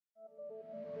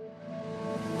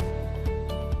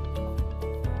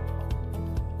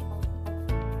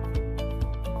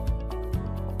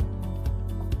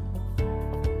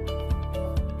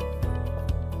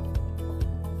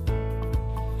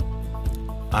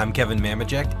I'm Kevin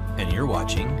Mamajek, and you're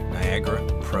watching Niagara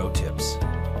Pro Tips.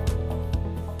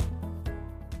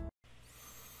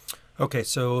 Okay,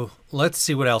 so let's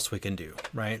see what else we can do,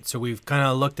 right? So we've kind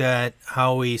of looked at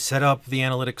how we set up the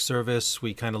analytics service.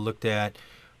 We kind of looked at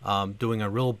doing a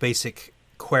real basic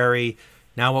query.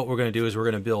 Now what we're going to do is we're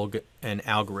going to build an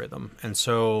algorithm. And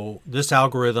so this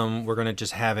algorithm, we're going to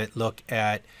just have it look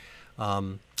at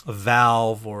a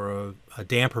valve or a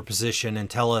damper position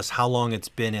and tell us how long it's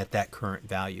been at that current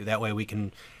value. That way we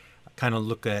can kind of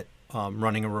look at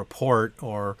running a report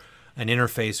or an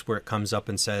interface where it comes up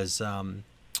and says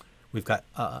we've got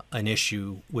an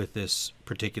issue with this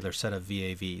particular set of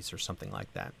VAVs or something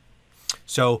like that.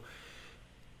 So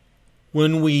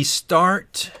when we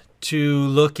start to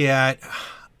look at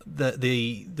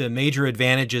the major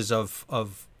advantages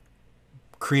of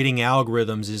creating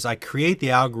algorithms is I create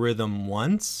the algorithm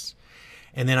once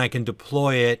and then I can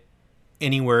deploy it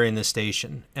anywhere in the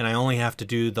station, and I only have to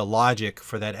do the logic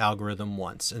for that algorithm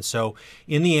once. And so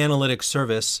in the analytics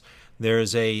service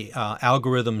there's a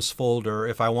algorithms folder.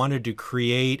 If I wanted to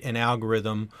create an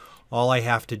algorithm, all I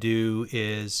have to do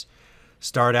is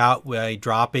start out by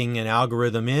dropping an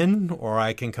algorithm in, or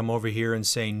I can come over here and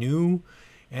say new,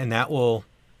 and that will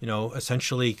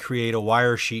essentially create a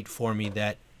wire sheet for me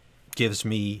that gives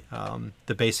me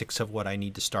the basics of what I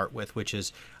need to start with, which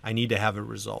is I need to have a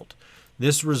result.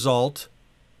 This result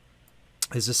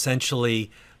is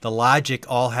essentially the logic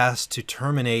all has to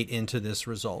terminate into this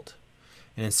result.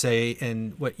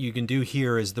 And what you can do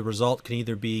here is the result can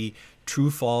either be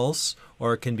true, false,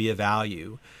 or it can be a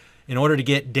value. In order to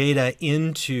get data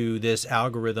into this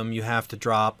algorithm, you have to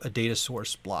drop a data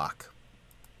source block.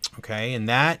 Okay, and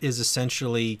that is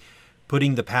essentially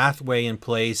putting the pathway in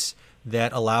place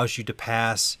that allows you to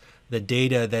pass the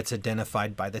data that's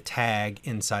identified by the tag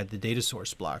inside the data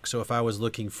source block. So if I was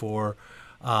looking for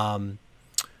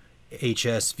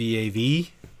HSVAV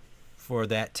for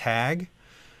that tag,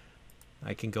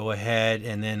 I can go ahead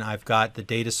and then I've got the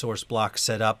data source block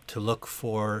set up to look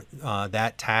for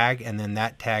that tag, and then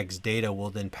that tag's data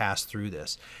will then pass through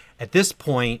this. At this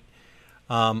point,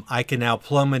 I can now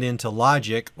plumb it into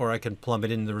logic, or I can plumb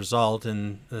it into the result,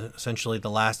 and essentially the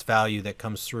last value that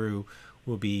comes through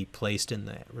will be placed in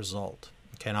that result.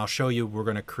 Okay, and I'll show you we're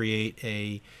going to create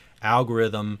a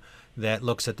algorithm that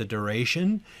looks at the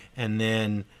duration and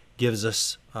then gives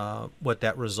us what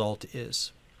that result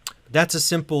is. That's as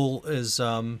simple as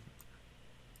on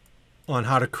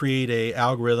how to create a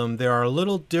algorithm. There are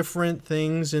little different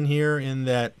things in here in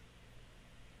that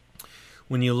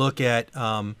when you look at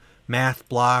math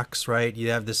blocks, right, you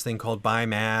have this thing called by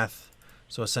math.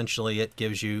 So essentially it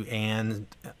gives you and,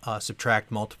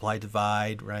 subtract, multiply,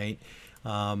 divide, right?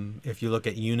 If you look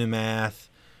at Unimath,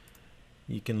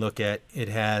 you can look at, it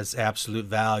has absolute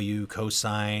value,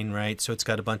 cosine, right? So it's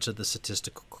got a bunch of the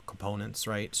statistical components,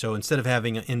 right? So instead of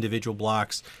having individual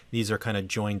blocks, these are kind of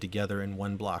joined together in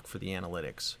one block for the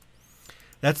analytics.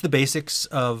 That's the basics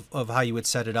of how you would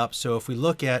set it up. So if we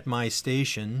look at my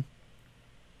station,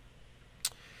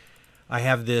 I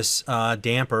have this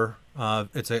damper.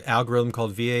 It's an algorithm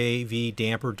called VAV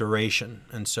damper duration.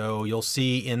 And so you'll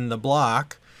see in the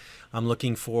block, I'm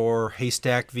looking for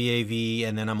haystack VAV,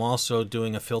 and then I'm also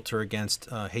doing a filter against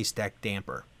haystack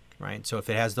damper, right? So if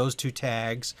it has those two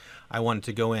tags, I want it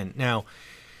to go in. Now,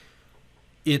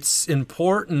 it's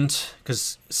important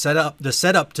because the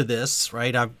setup to this,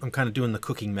 right? I'm kind of doing the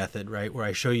cooking method, right? Where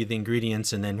I show you the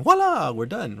ingredients and then voila, we're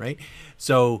done, right?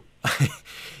 So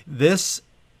this,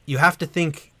 you have to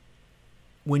think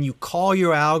when you call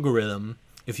your algorithm,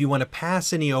 if you want to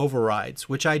pass any overrides,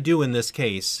 which I do in this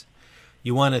case,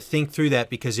 you want to think through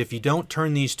that, because if you don't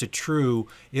turn these to true,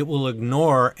 it will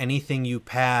ignore anything you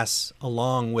pass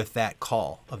along with that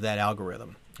call of that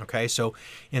algorithm. Okay, so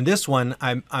in this one,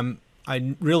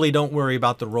 I really don't worry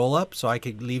about the roll up, so I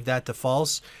could leave that to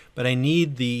false, but I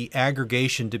need the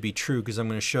aggregation to be true, because I'm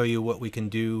going to show you what we can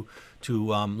do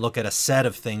to look at a set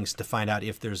of things to find out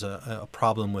if there's a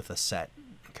problem with a set.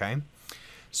 Okay,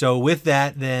 so with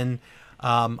that then,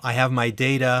 I have my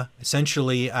data.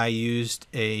 Essentially, I used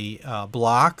a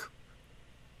block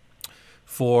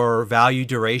for value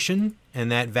duration,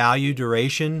 and that value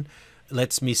duration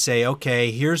lets me say,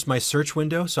 okay, here's my search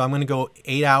window. So I'm going to go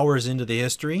 8 hours into the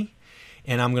history,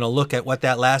 and I'm going to look at what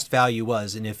that last value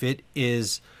was. And if it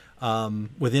is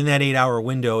within that 8-hour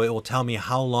window, it will tell me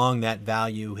how long that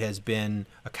value has been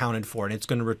accounted for, and it's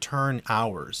going to return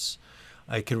hours.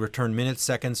 I could return minutes,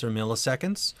 seconds, or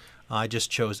milliseconds. I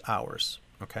just chose hours,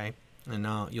 okay? And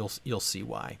now you'll see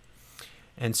why.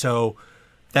 And so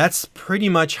that's pretty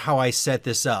much how I set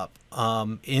this up.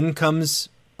 In comes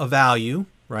a value,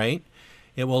 right?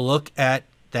 It will look at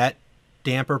that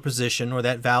damper position or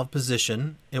that valve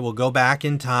position. It will go back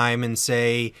in time and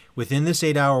say, within this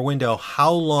 8-hour window,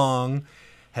 how long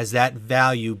has that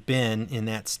value been in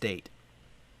that state?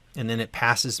 And then it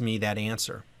passes me that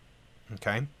answer.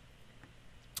 Okay.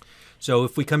 So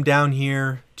if we come down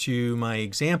here to my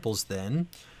examples, then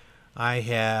I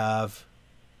have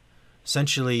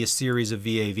essentially a series of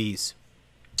VAVs.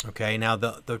 Okay. Now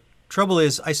the trouble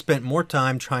is I spent more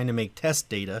time trying to make test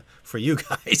data for you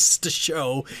guys to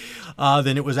show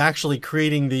than it was actually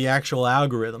creating the actual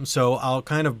algorithm. So I'll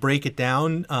kind of break it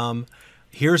down.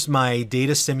 Here's my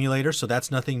data simulator. So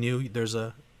that's nothing new. There's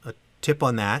a tip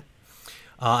on that.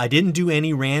 I didn't do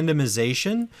any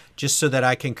randomization just so that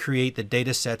I can create the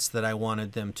data sets that I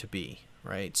wanted them to be,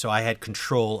 right? So I had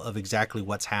control of exactly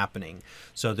what's happening.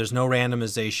 So there's no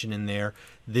randomization in there.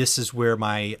 This is where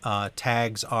my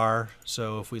tags are.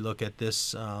 So if we look at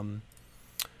this,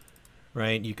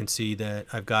 right, you can see that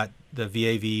I've got the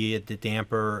VAV, the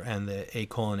damper, and the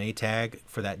A:(A) tag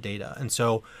for that data. And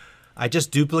so I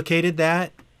just duplicated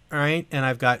that, right? And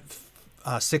I've got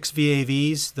 6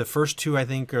 VAVs. The first 2 I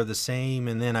think are the same,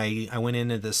 and then I went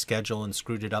into the schedule and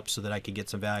screwed it up so that I could get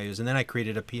some values, and then I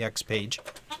created a PX page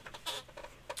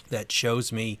that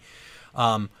shows me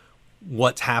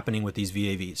what's happening with these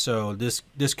VAVs. So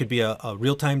this could be a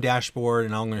real-time dashboard,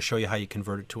 and I'm going to show you how you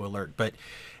convert it to alert. But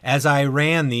as I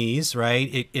ran these,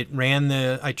 right, it ran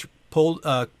I pulled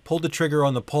the trigger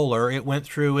on the puller. It went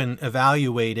through and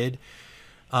evaluated,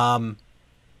 and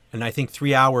I think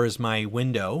 3 hours my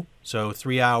window. So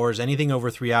 3 hours, anything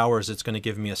over 3 hours, it's going to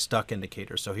give me a stuck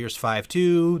indicator. So here's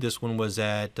 5.2. This one was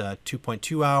at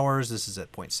 2.2 hours. This is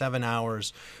at 0.7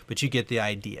 hours. But you get the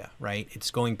idea, right? It's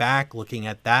going back, looking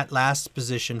at that last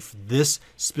position for this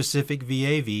specific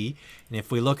VAV. And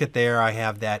if we look at there, I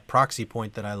have that proxy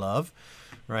point that I love,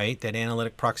 right? That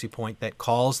analytic proxy point that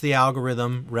calls the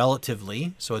algorithm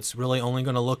relatively. So it's really only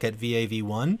going to look at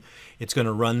VAV1. It's going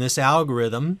to run this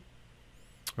algorithm,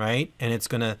 right? And it's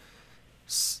going to...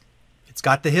 It's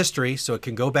got the history, so it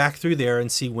can go back through there and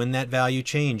see when that value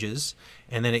changes,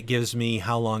 and then it gives me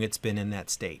how long it's been in that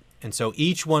state. And so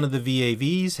each one of the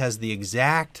VAVs has the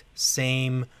exact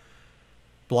same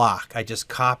block. I just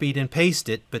copied and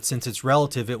pasted it, but since it's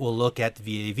relative, it will look at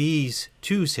the VAV's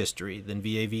 2's history, then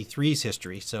VAV3's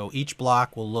history. So each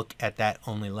block will look at that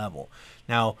only level.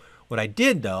 Now, what I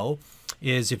did, though,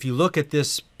 is if you look at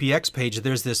this PX page,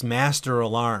 there's this master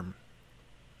alarm.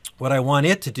 What I want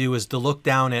it to do is to look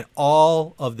down at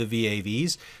all of the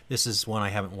VAVs. This is one I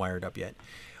haven't wired up yet.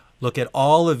 Look at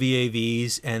all the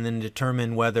VAVs and then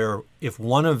determine whether, if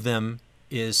one of them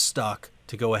is stuck,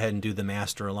 to go ahead and do the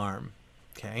master alarm.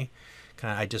 Okay.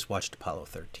 I just watched Apollo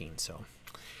 13. So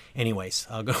anyways,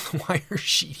 I'll go to the wire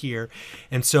sheet here.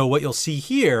 And so what you'll see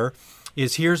here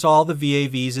is here's all the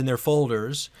VAVs in their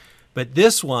folders. But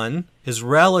this one is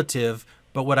relative.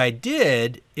 But what I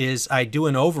did is I do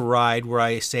an override where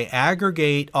I say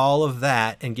aggregate all of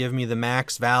that and give me the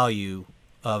max value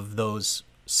of those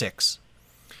 6.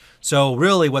 So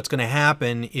really what's going to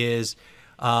happen is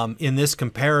in this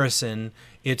comparison,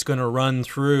 it's going to run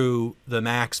through the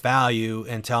max value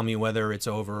and tell me whether it's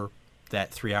over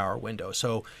that 3-hour window.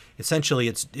 So essentially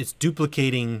it's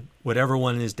duplicating whatever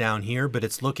one is down here, but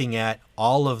it's looking at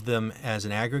all of them as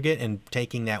an aggregate and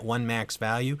taking that one max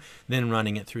value, then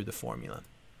running it through the formula.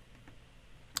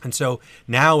 And so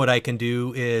now what I can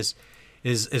do is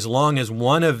as long as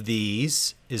one of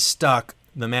these is stuck,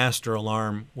 the master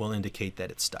alarm will indicate that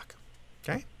it's stuck.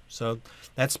 Okay, so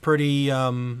that's pretty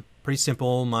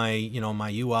simple. My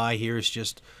my UI here is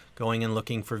just going and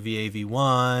looking for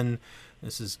VAV1.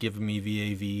 This is giving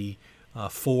me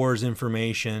VAV4's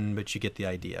information, but you get the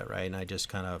idea, right? And I just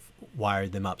kind of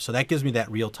wired them up. So that gives me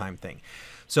that real-time thing.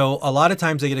 So a lot of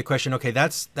times I get a question, okay,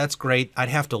 that's great. I'd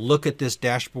have to look at this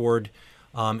dashboard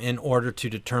in order to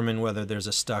determine whether there's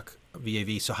a stuck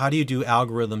VAV. So how do you do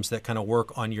algorithms that kind of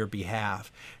work on your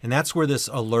behalf? And that's where this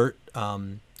alert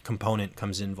component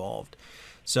comes involved.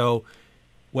 So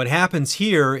what happens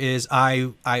here is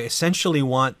I essentially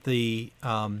want the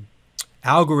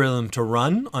algorithm to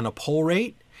run on a poll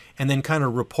rate and then kind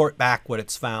of report back what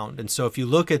it's found. And so if you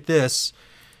look at this,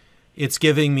 it's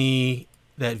giving me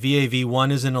that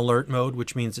VAV1 is in alert mode,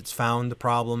 which means it's found the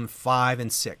problem 5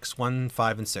 and 6, 1,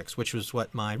 5, and 6, which was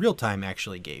what my real time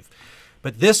actually gave.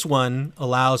 But this one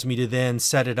allows me to then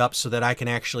set it up so that I can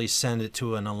actually send it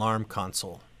to an alarm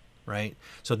console, right?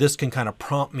 So this can kind of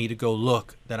prompt me to go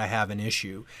look that I have an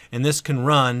issue. And this can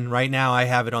run, right now I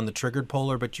have it on the triggered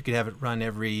poller, but you could have it run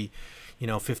every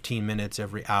 15 minutes,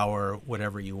 every hour,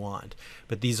 whatever you want.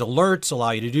 But these alerts allow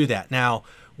you to do that. Now,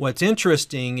 what's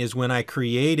interesting is when I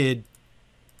created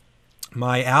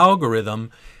my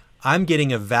algorithm, I'm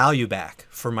getting a value back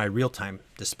for my real-time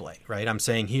display, right? I'm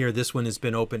saying here, this one has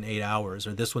been open 8 hours,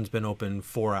 or this one's been open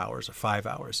 4 hours or 5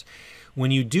 hours. When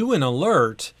you do an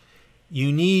alert,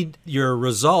 you need your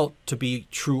result to be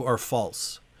true or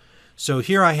false. So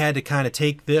here I had to kind of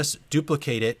take this,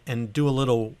 duplicate it, and do a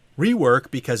little rework,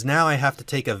 because now I have to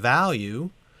take a value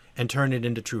and turn it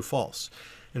into true false.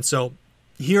 And so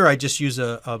here I just use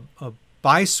a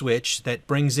by switch that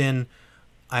brings in,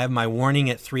 I have my warning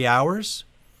at 3 hours.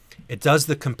 It does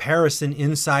the comparison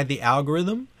inside the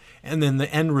algorithm, and then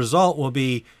the end result will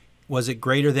be, was it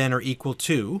greater than or equal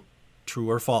to true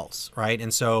or false, right?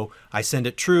 And so I send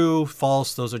it true,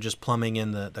 false, those are just plumbing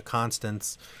in the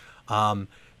constants.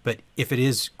 But if it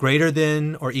is greater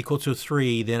than or equal to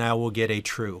 3, then I will get a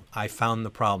true. I found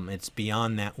the problem. It's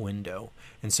beyond that window.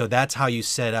 And so that's how you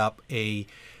set up a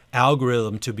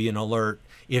algorithm to be an alert.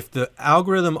 If the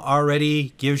algorithm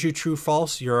already gives you true,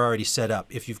 false, you're already set up.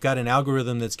 If you've got an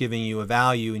algorithm that's giving you a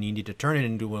value and you need to turn it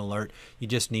into an alert, you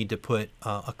just need to put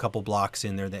a couple blocks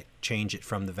in there that change it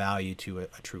from the value to a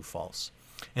true, false.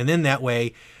 And then that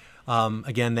way,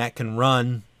 again, that can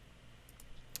run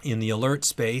in the alert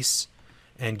space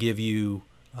and give you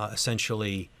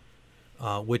essentially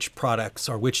which products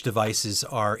or which devices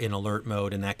are in alert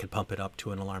mode, and that could pump it up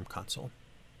to an alarm console.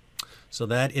 So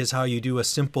that is how you do a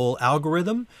simple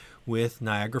algorithm with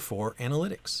Niagara 4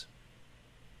 Analytics.